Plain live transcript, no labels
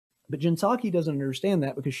But Jen Psaki doesn't understand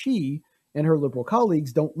that because she and her liberal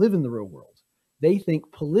colleagues don't live in the real world. They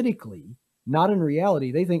think politically, not in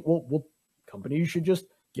reality. They think, well, companies should just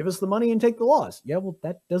give us the money and take the loss. Yeah, well,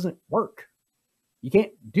 that doesn't work. You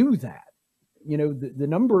can't do that. You know, the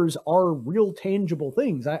numbers are real tangible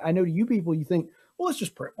things. I know to you people, you think, well, let's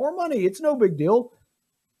just print more money. It's no big deal.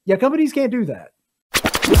 Yeah, companies can't do that.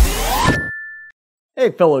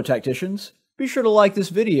 Hey, fellow tacticians, be sure to like this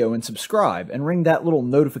video and subscribe and ring that little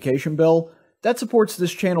notification bell. That supports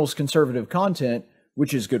this channel's conservative content,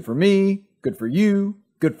 which is good for me, good for you,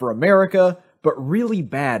 good for America, but really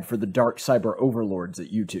bad for the dark cyber overlords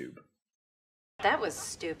at YouTube. That was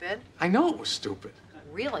stupid. I know it was stupid.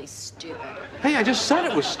 Really stupid. Hey, I just said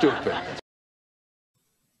it was stupid.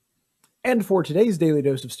 And for today's Daily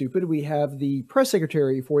Dose of Stupid, we have the press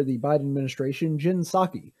secretary for the Biden administration, Jen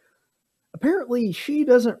Psaki. Apparently, she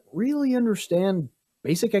doesn't really understand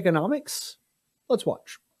basic economics. Let's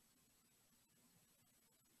watch.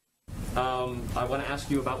 I want to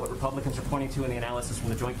ask you about what Republicans are pointing to in the analysis from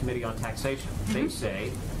the Joint Committee on Taxation. They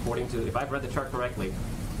say, according to, if I've read the chart correctly,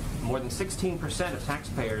 more than 16% of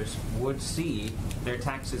taxpayers would see their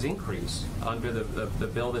taxes increase under the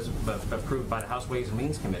bill that's approved by the House Ways and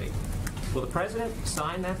Means Committee. Will the president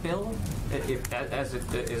sign that bill as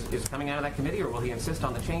it is coming out of that committee, or will he insist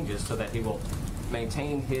on the changes so that he will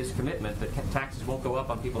maintain his commitment that taxes won't go up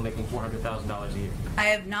on people making $400,000 a year? I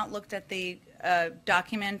have not looked at the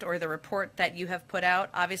document or the report that you have put out.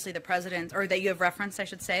 Obviously, the president, or that you have referenced, I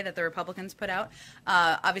should say, that the Republicans put out.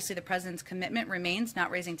 Obviously, the president's commitment remains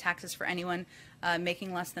not raising taxes for anyone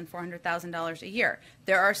making less than $400,000 a year.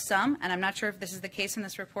 There are some, and I'm not sure if this is the case in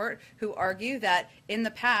this report, who argue that in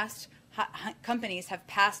the past, companies have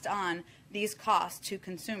passed on these costs to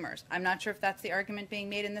consumers. I'm not sure if that's the argument being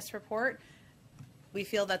made in this report. We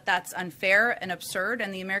feel that that's unfair and absurd,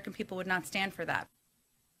 and the American people would not stand for that.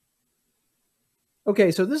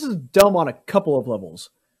 Okay, so this is dumb on a couple of levels.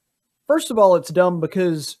 First of all, it's dumb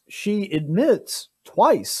because she admits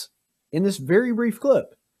twice in this very brief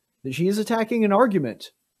clip that she is attacking an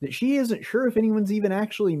argument that she isn't sure if anyone's even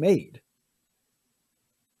actually made.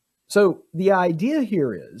 So the idea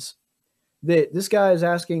here is that this guy is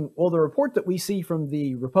asking, well, the report that we see from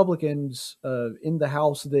the Republicans in the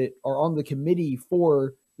House that are on the committee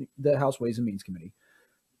for the House Ways and Means Committee,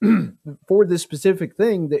 for this specific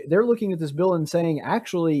thing, they're looking at this bill and saying,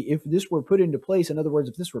 actually, if this were put into place, in other words,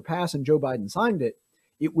 if this were passed and Joe Biden signed it,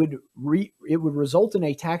 it would result in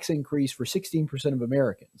a tax increase for 16% of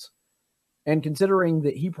Americans. And considering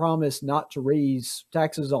that he promised not to raise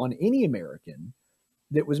taxes on any American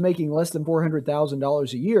that was making less than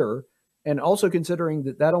 $400,000 a year, and also considering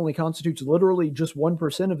that that only constitutes literally just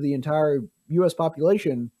 1% of the entire U.S.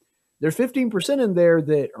 population, there's 15% in there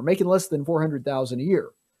that are making less than $400,000 a year.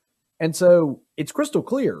 And so it's crystal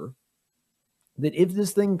clear that if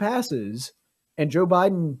this thing passes and Joe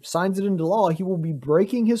Biden signs it into law, he will be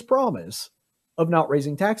breaking his promise of not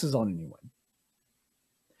raising taxes on anyone.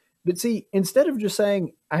 But see, instead of just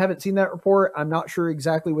saying, I haven't seen that report, I'm not sure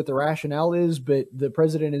exactly what the rationale is, but the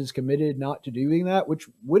president is committed not to doing that, which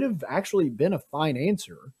would have actually been a fine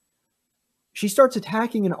answer, she starts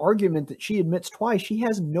attacking an argument that she admits twice she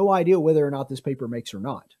has no idea whether or not this paper makes or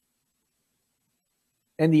not.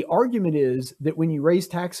 And the argument is that when you raise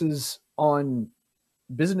taxes on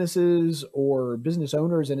businesses or business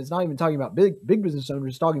owners, and it's not even talking about big business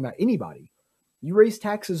owners, it's talking about anybody, you raise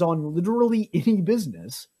taxes on literally any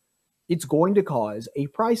business, it's going to cause a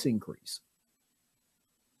price increase.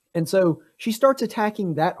 And so she starts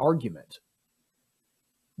attacking that argument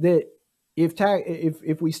that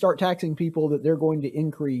if we start taxing people, that they're going to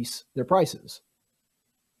increase their prices.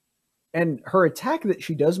 And her attack that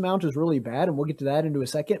she does mount is really bad, and we'll get to that into a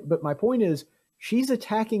second. But my point is, she's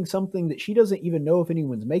attacking something that she doesn't even know if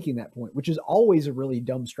anyone's making that point, which is always a really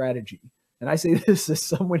dumb strategy. And I say this as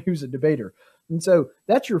someone who's a debater. And so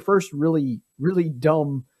that's your first really, really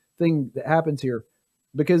dumb thing that happens here,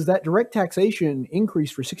 because that direct taxation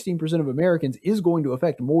increase for 16% of Americans is going to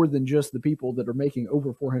affect more than just the people that are making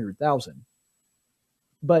over 400,000.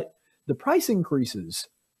 But the price increases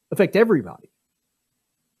affect everybody.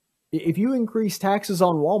 If you increase taxes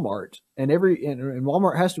on Walmart and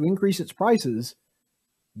Walmart has to increase its prices,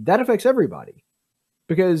 that affects everybody,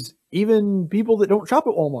 because even people that don't shop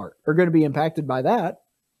at Walmart are going to be impacted by that.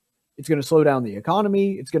 It's going to slow down the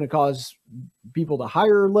economy. It's going to cause people to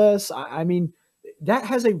hire less. I mean, that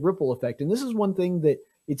has a ripple effect. And this is one thing that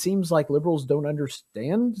it seems like liberals don't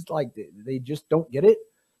understand. Like, they just don't get it.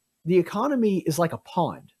 The economy is like a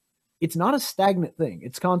pond. It's not a stagnant thing.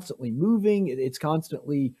 It's constantly moving. It's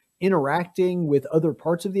constantly interacting with other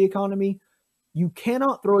parts of the economy. You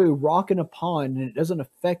cannot throw a rock in a pond and it doesn't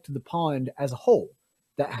affect the pond as a whole.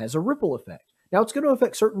 That has a ripple effect. Now, it's going to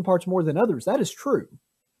affect certain parts more than others. That is true.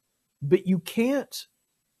 But you can't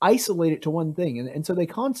isolate it to one thing. And so they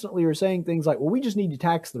constantly are saying things like, well, we just need to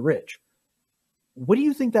tax the rich. What do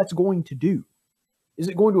you think that's going to do? Is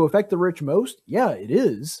it going to affect the rich most? Yeah, it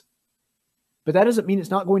is. But that doesn't mean it's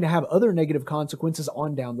not going to have other negative consequences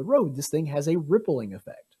on down the road. This thing has a rippling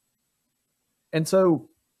effect. And so,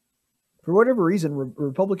 for whatever reason,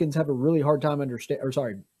 Republicans have a really hard time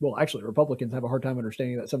Republicans have a hard time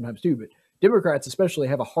understanding that sometimes too, but Democrats especially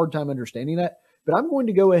have a hard time understanding that. But I'm going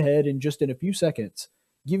to go ahead and just in a few seconds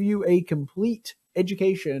give you a complete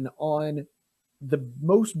education on the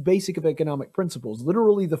most basic of economic principles,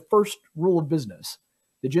 literally the first rule of business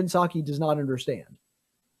that Jen Psaki does not understand.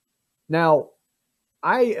 Now,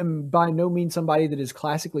 I am by no means somebody that is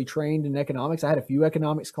classically trained in economics. I had a few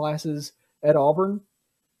economics classes at Auburn,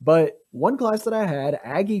 but one class that I had,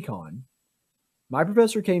 Ag Econ, my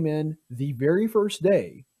professor came in the very first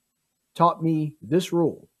day, taught me this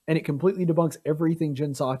rule, and it completely debunks everything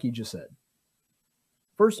Jen Psaki just said.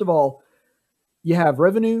 First of all, you have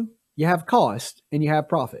revenue, you have cost, and you have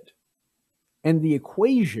profit. And the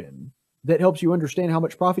equation that helps you understand how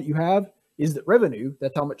much profit you have is that revenue,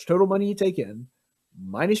 that's how much total money you take in,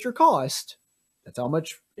 minus your cost, that's how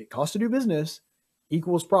much it costs to do business,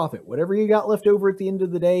 equals profit. Whatever you got left over at the end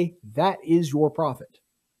of the day, that is your profit.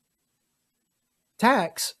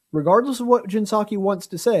 Tax, regardless of what Jen Psaki wants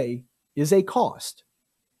to say, is a cost.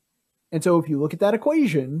 And so if you look at that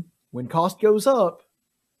equation, when cost goes up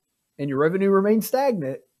and your revenue remains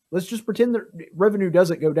stagnant, let's just pretend that revenue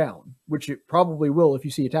doesn't go down, which it probably will if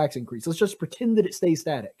you see a tax increase. Let's just pretend that it stays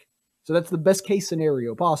static. So that's the best case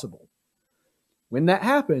scenario possible. When that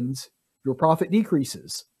happens, your profit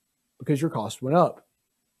decreases because your cost went up.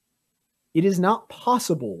 It is not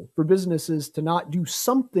possible for businesses to not do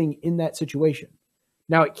something in that situation.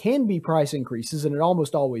 Now, it can be price increases, and it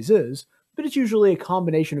almost always is, but it's usually a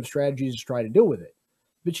combination of strategies to try to deal with it.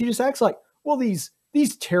 But she just acts like, well, these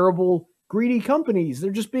terrible, greedy companies, they're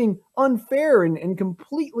just being unfair and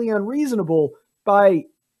completely unreasonable by,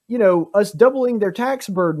 us doubling their tax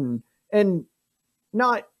burden and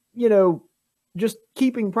not, just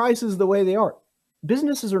keeping prices the way they are.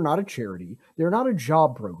 Businesses are not a charity. They're not a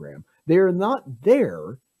job program. They're not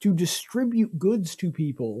there to distribute goods to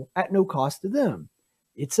people at no cost to them.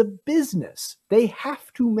 It's a business. They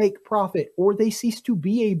have to make profit or they cease to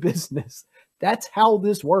be a business. That's how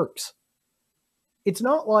this works. It's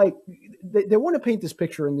not like they want to paint this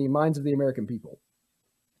picture in the minds of the American people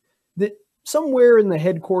that somewhere in the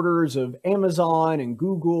headquarters of Amazon and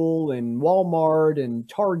Google and Wal-Mart and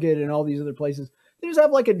Target and all these other places, they just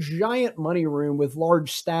have like a giant money room with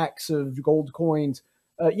large stacks of gold coins.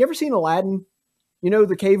 You ever seen Aladdin?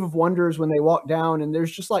 The Cave of Wonders when they walk down and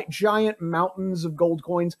there's just like giant mountains of gold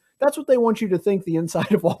coins. That's what they want you to think the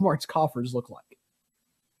inside of Walmart's coffers look like.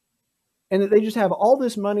 And that they just have all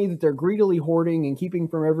this money that they're greedily hoarding and keeping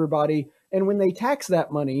from everybody. And when they tax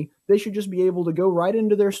that money, they should just be able to go right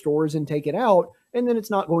into their stores and take it out. And then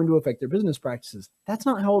it's not going to affect their business practices. That's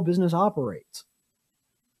not how a business operates.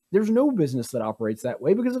 There's no business that operates that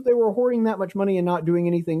way, because if they were hoarding that much money and not doing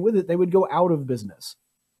anything with it, they would go out of business.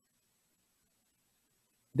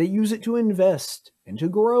 They use it to invest and to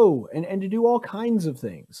grow and to do all kinds of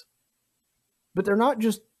things. But they're not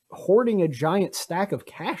just hoarding a giant stack of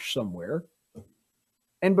cash somewhere.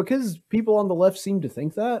 And because people on the left seem to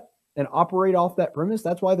think that and operate off that premise,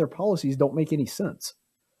 that's why their policies don't make any sense.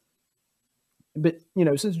 But,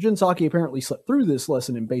 since Jen Psaki apparently slept through this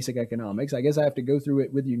lesson in basic economics, I guess I have to go through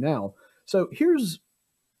it with you now. So here's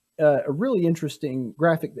a really interesting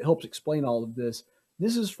graphic that helps explain all of this.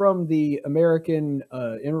 This is from the American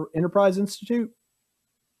Enterprise Institute.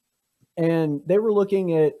 And they were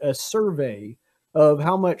looking at a survey of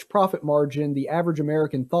how much profit margin the average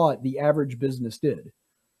American thought the average business did.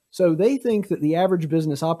 So they think that the average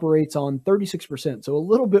business operates on 36%, so a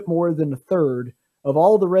little bit more than a third of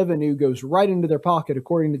all the revenue goes right into their pocket,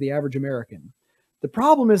 according to the average American. The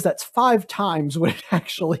problem is that's 5 times what it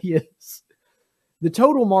actually is. The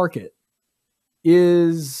total market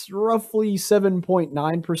is roughly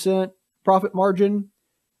 7.9% profit margin.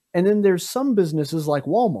 And then there's some businesses like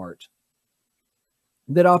Wal-Mart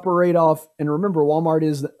that operate off, and remember, Wal-Mart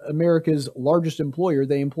is America's largest employer.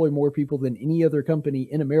 They employ more people than any other company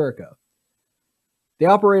in America. They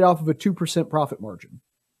operate off of a 2% profit margin.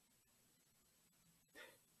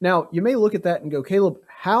 Now, you may look at that and go, Caleb,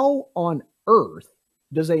 how on earth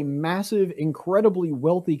does a massive, incredibly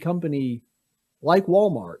wealthy company like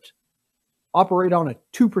Walmart operate on a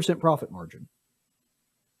 2% profit margin?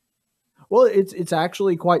 Well, it's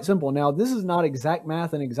actually quite simple. Now, this is not exact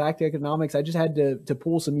math and exact economics. I just had to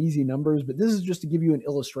pull some easy numbers, but this is just to give you an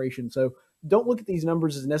illustration. So don't look at these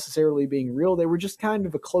numbers as necessarily being real. They were just kind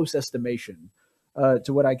of a close estimation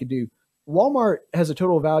to what I could do. Walmart has a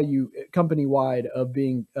total value company wide of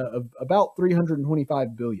being of about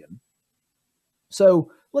 325 billion. So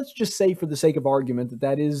let's just say, for the sake of argument, that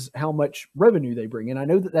that is how much revenue they bring. And I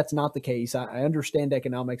know that that's not the case. I understand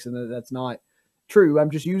economics and that that's not true. I'm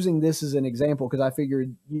just using this as an example because I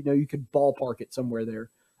figured, you could ballpark it somewhere there.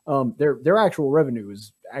 Their actual revenue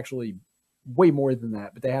is actually way more than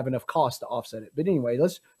that, but they have enough cost to offset it. But anyway,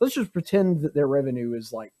 let's just pretend that their revenue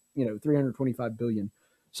is like, 325 billion.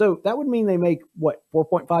 So that would mean they make what,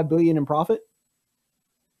 4.5 billion in profit?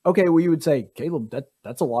 Okay, well, you would say, Caleb,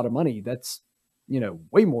 that's a lot of money. That's,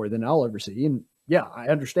 way more than I'll ever see. And yeah, I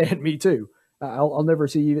understand. Me too. I'll never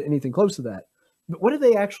see anything close to that. But what do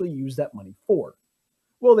they actually use that money for?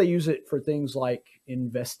 Well, they use it for things like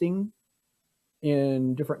investing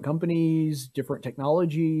in different companies, different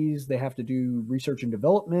technologies. They have to do research and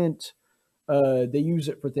development. They use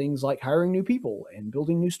it for things like hiring new people and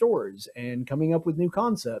building new stores and coming up with new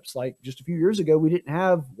concepts. Like just a few years ago, we didn't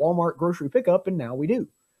have Walmart grocery pickup, and now we do.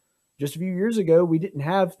 Just a few years ago, we didn't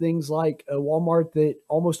have things like a Walmart that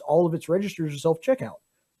almost all of its registers are self-checkout.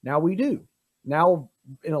 Now we do. Now,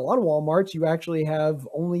 in a lot of Walmarts, you actually have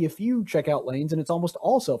only a few checkout lanes, and it's almost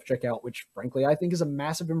all self-checkout, which frankly, I think is a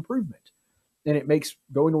massive improvement. And it makes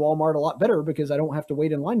going to Walmart a lot better because I don't have to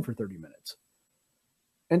wait in line for 30 minutes.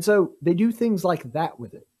 And so they do things like that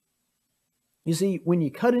with it. You see, when you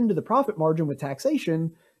cut into the profit margin with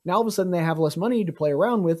taxation, now all of a sudden they have less money to play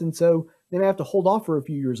around with. And so they may have to hold off for a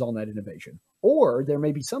few years on that innovation. Or there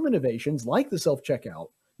may be some innovations like the self-checkout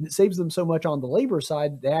that saves them so much on the labor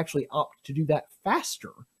side, they actually opt to do that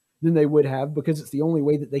faster than they would have because it's the only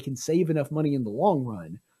way that they can save enough money in the long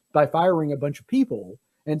run by firing a bunch of people.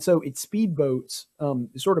 And so it speedboats,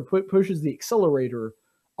 sort of pushes the accelerator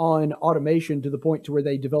on automation to the point to where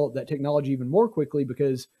they develop that technology even more quickly,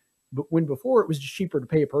 because when before it was just cheaper to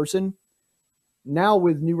pay a person, now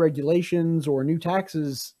with new regulations or new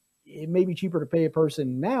taxes, it may be cheaper to pay a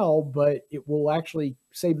person now, but it will actually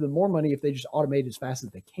save them more money if they just automate as fast as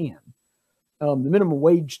they can. The minimum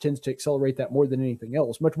wage tends to accelerate that more than anything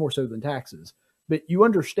else, much more so than taxes. But you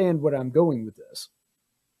understand what I'm going with this.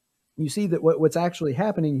 You see that what's actually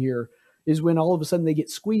happening here is when all of a sudden they get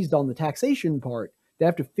squeezed on the taxation part, they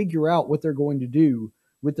have to figure out what they're going to do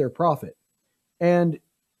with their profit. And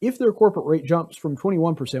if their corporate rate jumps from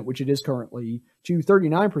 21%, which it is currently, to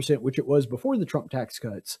 39%, which it was before the Trump tax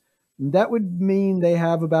cuts, that would mean they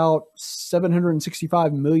have about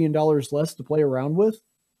 $765 million less to play around with,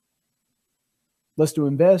 less to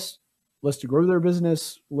invest, less to grow their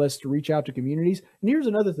business, less to reach out to communities. And here's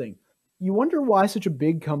another thing. You wonder why such a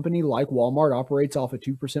big company like Walmart operates off a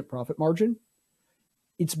 2% profit margin?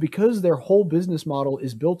 It's because their whole business model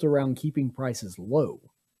is built around keeping prices low.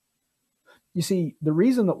 You see, the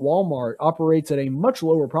reason that Walmart operates at a much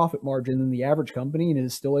lower profit margin than the average company and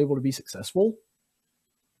is still able to be successful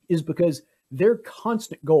is because their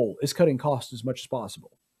constant goal is cutting costs as much as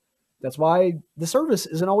possible. That's why the service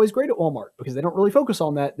isn't always great at Walmart, because they don't really focus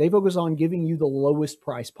on that. They focus on giving you the lowest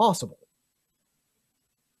price possible.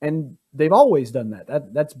 And they've always done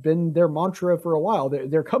that. That's been their mantra for a while.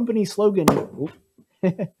 Their company slogan,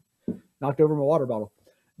 knocked over my water bottle.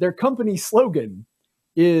 Their company slogan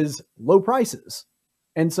is low prices.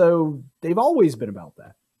 And so they've always been about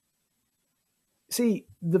that. See,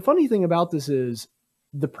 the funny thing about this is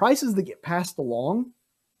the prices that get passed along,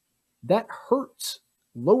 that hurts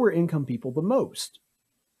lower income people the most,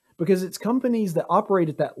 because it's companies that operate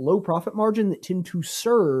at that low profit margin that tend to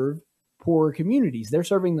serve poorer communities. They're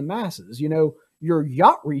serving the masses. Your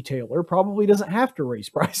yacht retailer probably doesn't have to raise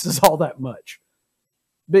prices all that much.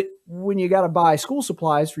 But when you got to buy school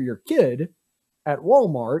supplies for your kid at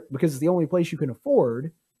Walmart because it's the only place you can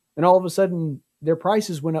afford, and all of a sudden their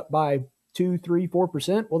prices went up by 2, 3,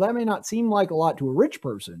 4%, well, that may not seem like a lot to a rich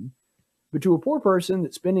person, but to a poor person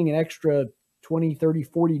that's spending an extra $20, $30,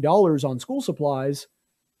 $40 on school supplies,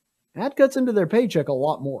 that cuts into their paycheck a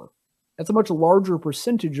lot more. That's a much larger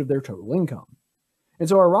percentage of their total income. And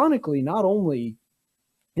so ironically, not only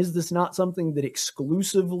is this not something that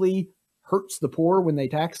exclusively hurts the poor when they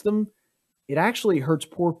tax them, it actually hurts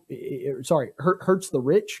hurts the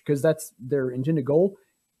rich, because that's their intended goal.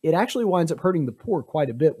 It actually winds up hurting the poor quite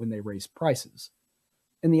a bit when they raise prices.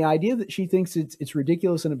 And the idea that she thinks it's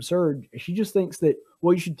ridiculous and absurd, she just thinks that,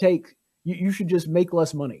 well, you should just make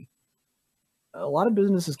less money. A lot of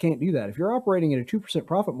businesses can't do that. If you're operating at a 2%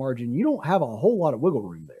 profit margin, you don't have a whole lot of wiggle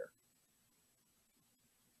room there.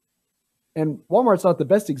 And Walmart's not the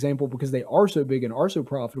best example because they are so big and are so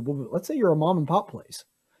profitable. But let's say you're a mom and pop place.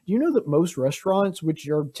 Do you know that most restaurants, which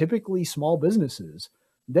are typically small businesses,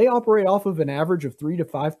 they operate off of an average of 3 to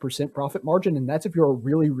 5% profit margin? And that's if you're a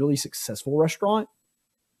really, really successful restaurant.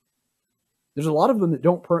 There's a lot of them that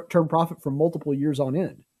don't turn profit for multiple years on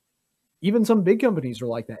end. Even some big companies are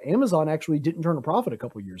like that. Amazon actually didn't turn a profit a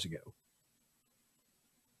couple years ago.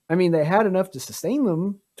 I mean, they had enough to sustain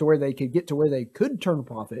them to where they could get to where they could turn a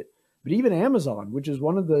profit. But even Amazon, which is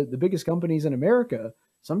one of the biggest companies in America,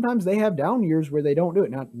 sometimes they have down years where they don't do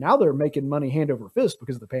it. Now they're making money hand over fist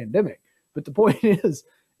because of the pandemic. But the point is,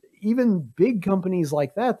 even big companies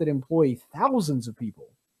like that employ thousands of people,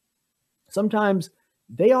 sometimes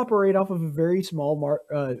they operate off of a very small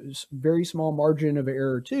margin of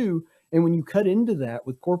error too. And when you cut into that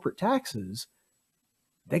with corporate taxes,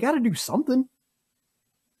 they got to do something.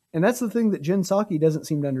 And that's the thing that Jen Psaki doesn't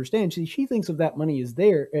seem to understand. She thinks of that money as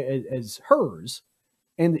as hers,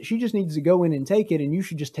 and that she just needs to go in and take it, and you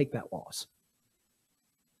should just take that loss.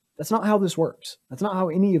 That's not how this works. That's not how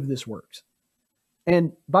any of this works.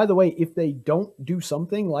 And by the way, if they don't do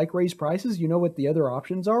something like raise prices, you know what the other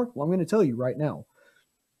options are? Well, I'm going to tell you right now.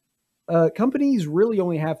 Companies really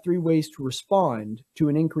only have 3 ways to respond to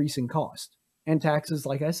an increase in cost. And taxes,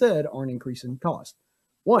 like I said, are an increase in cost.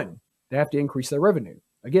 1, they have to increase their revenue.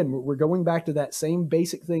 Again, we're going back to that same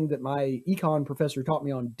basic thing that my econ professor taught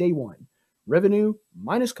me on day 1. Revenue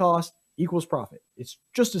minus cost equals profit. It's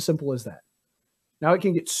just as simple as that. Now, it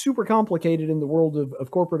can get super complicated in the world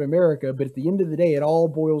of corporate America, but at the end of the day, it all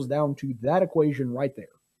boils down to that equation right there.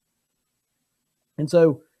 And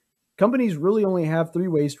so companies really only have 3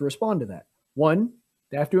 ways to respond to that. 1,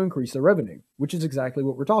 they have to increase their revenue, which is exactly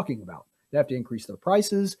what we're talking about. They have to increase their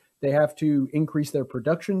prices. They have to increase their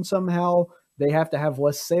production somehow. They have to have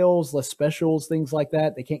less sales, less specials, things like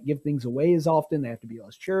that. They can't give things away as often. They have to be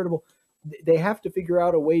less charitable. They have to figure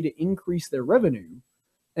out a way to increase their revenue.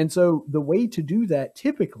 And so the way to do that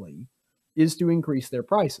typically is to increase their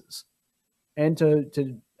prices and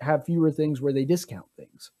to have fewer things where they discount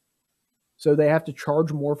things. So they have to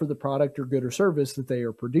charge more for the product or good or service that they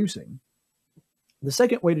are producing. The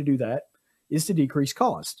second way to do that is to decrease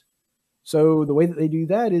cost. So the way that they do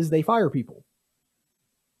that is they fire people.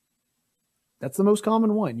 That's the most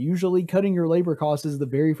common one. Usually cutting your labor costs is the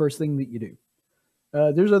very first thing that you do.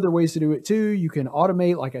 There's other ways to do it too. You can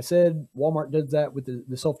automate. Like I said, Walmart does that with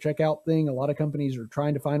the self-checkout thing. A lot of companies are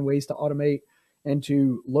trying to find ways to automate and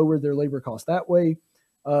to lower their labor costs that way.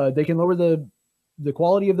 They can lower the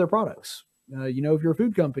quality of their products. If you're a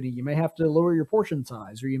food company, you may have to lower your portion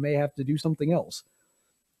size, or you may have to do something else.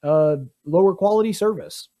 Lower quality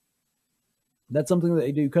service. That's something that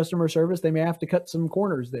they do. Customer service, they may have to cut some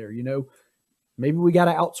corners there. Maybe we got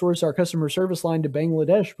to outsource our customer service line to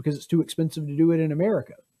Bangladesh because it's too expensive to do it in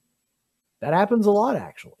America. That happens a lot,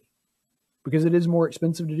 actually, because it is more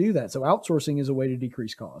expensive to do that. So outsourcing is a way to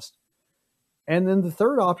decrease cost. And then the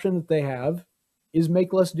third option that they have is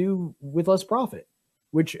make less do with less profit,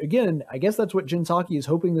 which, again, I guess that's what Jen Psaki is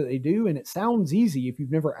hoping that they do. And it sounds easy if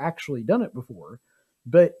you've never actually done it before.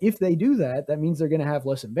 But if they do that, that means they're going to have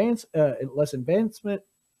less advancement, less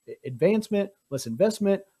investment,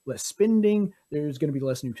 less spending. There's going to be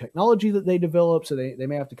less new technology that they develop. So they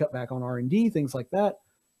may have to cut back on R&D, things like that.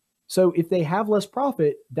 So if they have less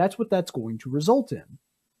profit, that's what that's going to result in.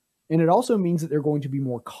 And it also means that they're going to be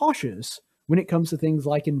more cautious when it comes to things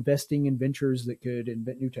like investing in ventures that could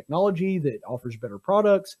invent new technology that offers better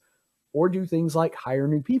products, or do things like hire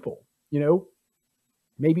new people.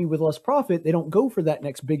 Maybe with less profit, they don't go for that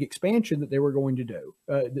next big expansion that they were going to do.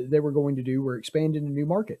 Or expand into new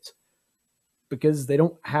markets, because they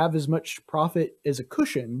don't have as much profit as a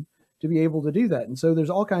cushion to be able to do that. And so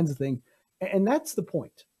there's all kinds of things. And that's the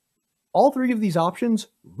point. All 3 of these options,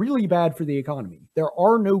 really bad for the economy. There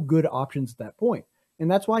are no good options at that point.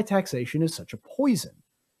 And that's why taxation is such a poison,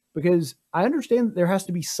 because I understand that there has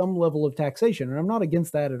to be some level of taxation, and I'm not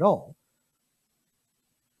against that at all.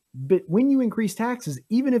 But when you increase taxes,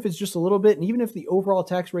 even if it's just a little bit, and even if the overall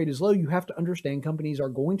tax rate is low, you have to understand companies are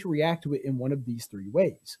going to react to it in one of these 3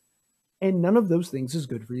 ways. And none of those things is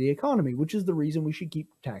good for the economy, which is the reason we should keep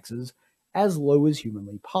taxes as low as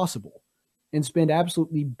humanly possible and spend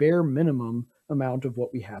absolutely bare minimum amount of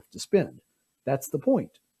what we have to spend. That's the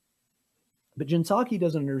point. But Jen Psaki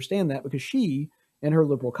doesn't understand that, because she and her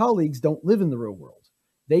liberal colleagues don't live in the real world.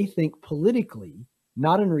 They think politically,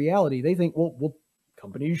 not in reality. They think, well,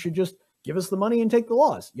 companies should just give us the money and take the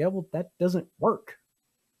loss. Yeah, well, that doesn't work.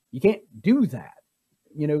 You can't do that.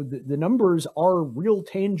 The numbers are real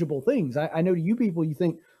tangible things. I know to you people, you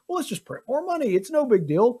think, well, let's just print more money. It's no big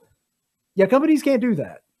deal. Yeah, companies can't do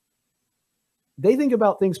that. they think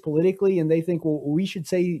about things politically, and they think, well, we should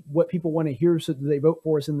say what people want to hear so that they vote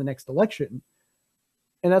for us in the next election.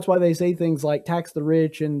 And that's why they say things like tax the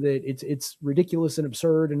rich and that it's ridiculous and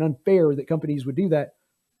absurd and unfair that companies would do that.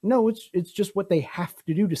 No, it's just what they have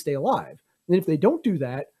to do to stay alive. And if they don't do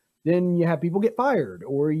that, then you have people get fired,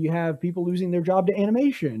 or you have people losing their job to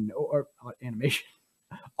animation or animation,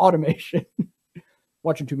 automation,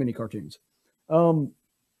 watching too many cartoons.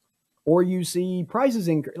 Or you see prices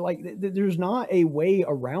increase. Like there's not a way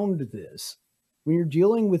around this when you're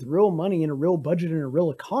dealing with real money and a real budget and a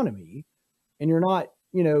real economy, and you're not,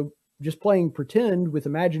 just playing pretend with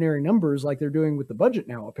imaginary numbers like they're doing with the budget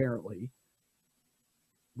now, apparently.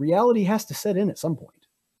 Reality has to set in at some point.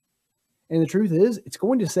 And the truth is, it's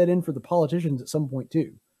going to set in for the politicians at some point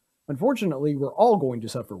too. Unfortunately, we're all going to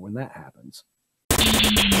suffer when that happens.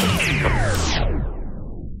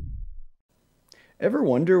 Ever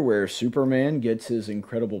wonder where Superman gets his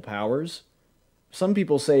incredible powers? Some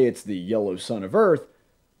people say it's the yellow sun of Earth,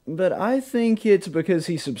 but I think it's because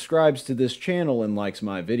he subscribes to this channel and likes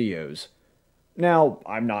my videos. Now,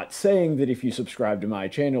 I'm not saying that if you subscribe to my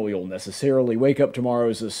channel, you'll necessarily wake up tomorrow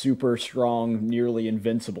as a super strong, nearly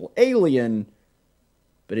invincible alien,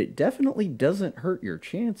 but it definitely doesn't hurt your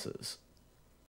chances.